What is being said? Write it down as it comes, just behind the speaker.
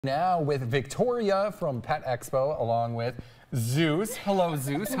Now with Victoria from Pet Expo, along with Zeus. Hello,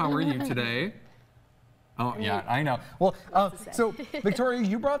 Zeus. How are you today? Oh yeah, I know. Well, so Victoria,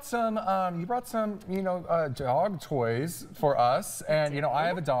 you brought some, dog toys for us, and I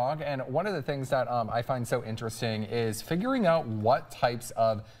have a dog, and one of the things that I find so interesting is figuring out what types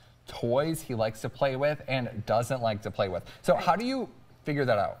of toys he likes to play with and doesn't like to play with. So how do you figure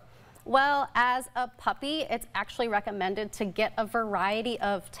that out? Well, as a puppy, it's actually recommended to get a variety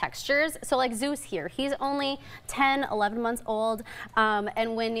of textures. So like Zeus here, he's only 10, 11 months old.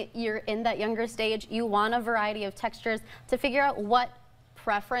 And when you're in that younger stage, you want a variety of textures to figure out what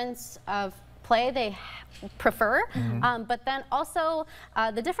preference of play they prefer. But then also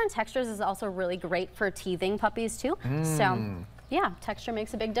the different textures is also really great for teething puppies too. So yeah, texture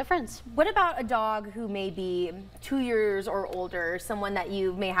makes a big difference. What about a dog who may be 2 years or older, someone that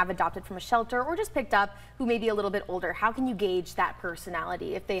you may have adopted from a shelter or just picked up who may be a little bit older? How can you gauge that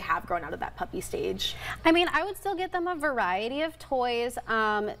personality if they have grown out of that puppy stage? I mean, I would still get them a variety of toys.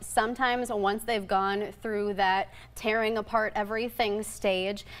 Sometimes once they've gone through that tearing apart everything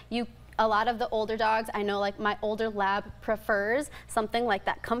stage, a lot of the older dogs, I know like my older lab prefers something like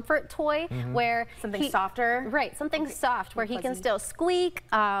that comfort toy where something softer. Right, something soft where he can still squeak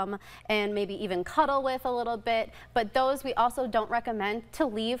and maybe even cuddle with a little bit. But those we also don't recommend to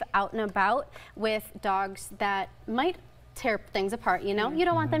leave out and about with dogs that might tear things apart, you know? You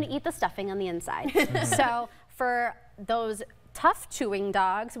don't want them to eat the stuffing on the inside. So for those tough chewing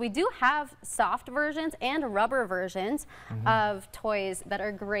dogs, we do have soft versions and rubber versions of toys that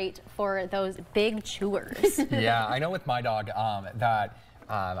are great for those big chewers. Yeah, I know with my dog that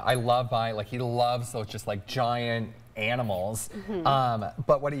I love buying, like he loves those just like giant animals.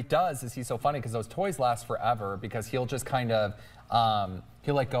 But what he does is he's so funny because those toys last forever because he'll just kind of,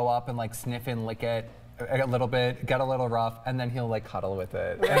 he'll like go up and like sniff and lick it a little bit, get a little rough, and then he'll like cuddle with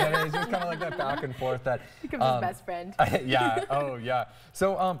it. And then it's just kind of like that back and forth that becomes his best friend. Yeah. Oh yeah.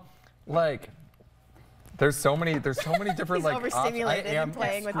 So like there's so many different like overstimulated and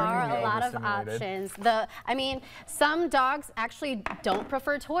playing with a lot of options. I mean, some dogs actually don't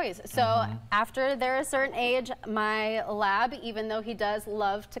prefer toys. So after they're a certain age, my lab, even though he does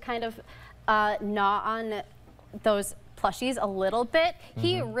love to kind of gnaw on those plushies a little bit,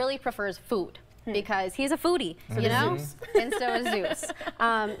 he really prefers food. Because he's a foodie, you know, and so is Zeus.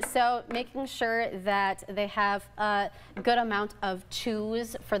 So making sure that they have a good amount of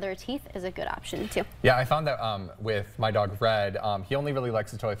chews for their teeth is a good option too. Yeah, I found that with my dog Red, he only really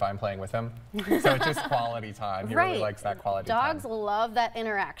likes the toy if I'm playing with him. So it's just quality time. He really likes that quality time. Dogs love that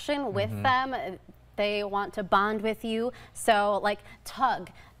interaction with them. They want to bond with you. So like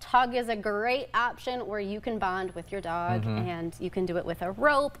tug. Tug is a great option where you can bond with your dog and you can do it with a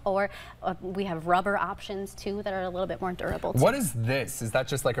rope, or we have rubber options too that are a little bit more durable too. What is this? Is that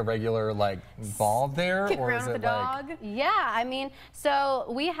just like a regular like ball there? Or is it dog? Like... Yeah, I mean, so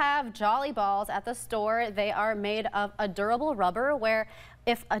we have Jolly balls at the store. They are made of a durable rubber where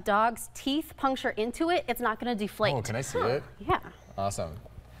if a dog's teeth puncture into it, it's not going to deflate. Oh, can I see it? Yeah. Awesome.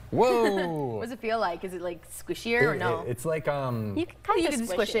 Whoa! What does it feel like? Is it like squishier or no? It's like you can kind of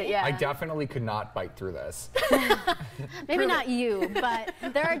squish it. Yeah. I definitely could not bite through this. Maybe not you, but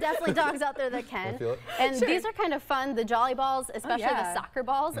there are definitely dogs out there that can. And these are kind of fun. The Jolly balls, especially the soccer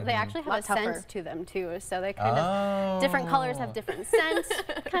balls, they actually have a scent to them too. So they kind of different colors have different scents,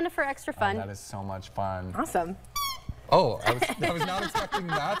 kind of for extra fun. That is so much fun. Awesome. Oh, I was not expecting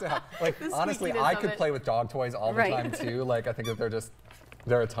that to happen. Like honestly, I could play with dog toys all the time too. Like I think that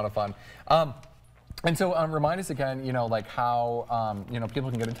they're a ton of fun. And so remind us again, like how,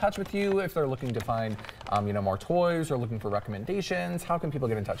 people can get in touch with you if they're looking to find, more toys or looking for recommendations. How can people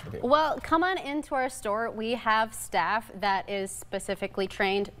get in touch with you? Well, come on into our store. We have staff that is specifically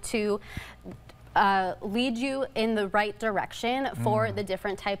trained to lead you in the right direction for the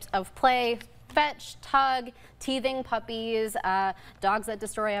different types of play. Fetch, tug, teething puppies, dogs that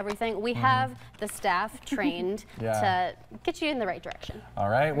destroy everything. We have the staff trained to get you in the right direction. All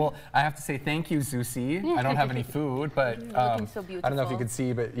right. Well, I have to say thank you, Zeusy. I don't have any food, but looking so beautiful. I don't know if you could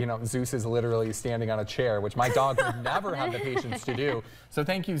see, but Zeus is literally standing on a chair, which my dog would never have the patience to do. So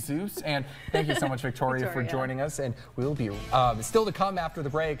thank you, Zeus, and thank you so much, Victoria, for joining us. And we'll be still to come after the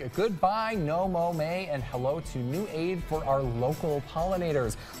break. Goodbye, No Mo May, and hello to new aid for our local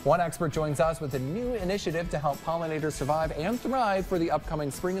pollinators. One expert joins us with a new initiative to help pollinators survive and thrive for the upcoming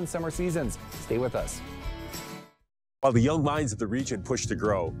spring and summer seasons. Stay with us. While the young minds of the region push to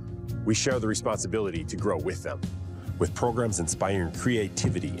grow, we share the responsibility to grow with them, with programs inspiring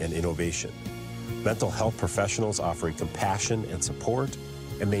creativity and innovation, mental health professionals offering compassion and support,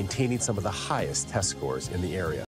 and maintaining some of the highest test scores in the area.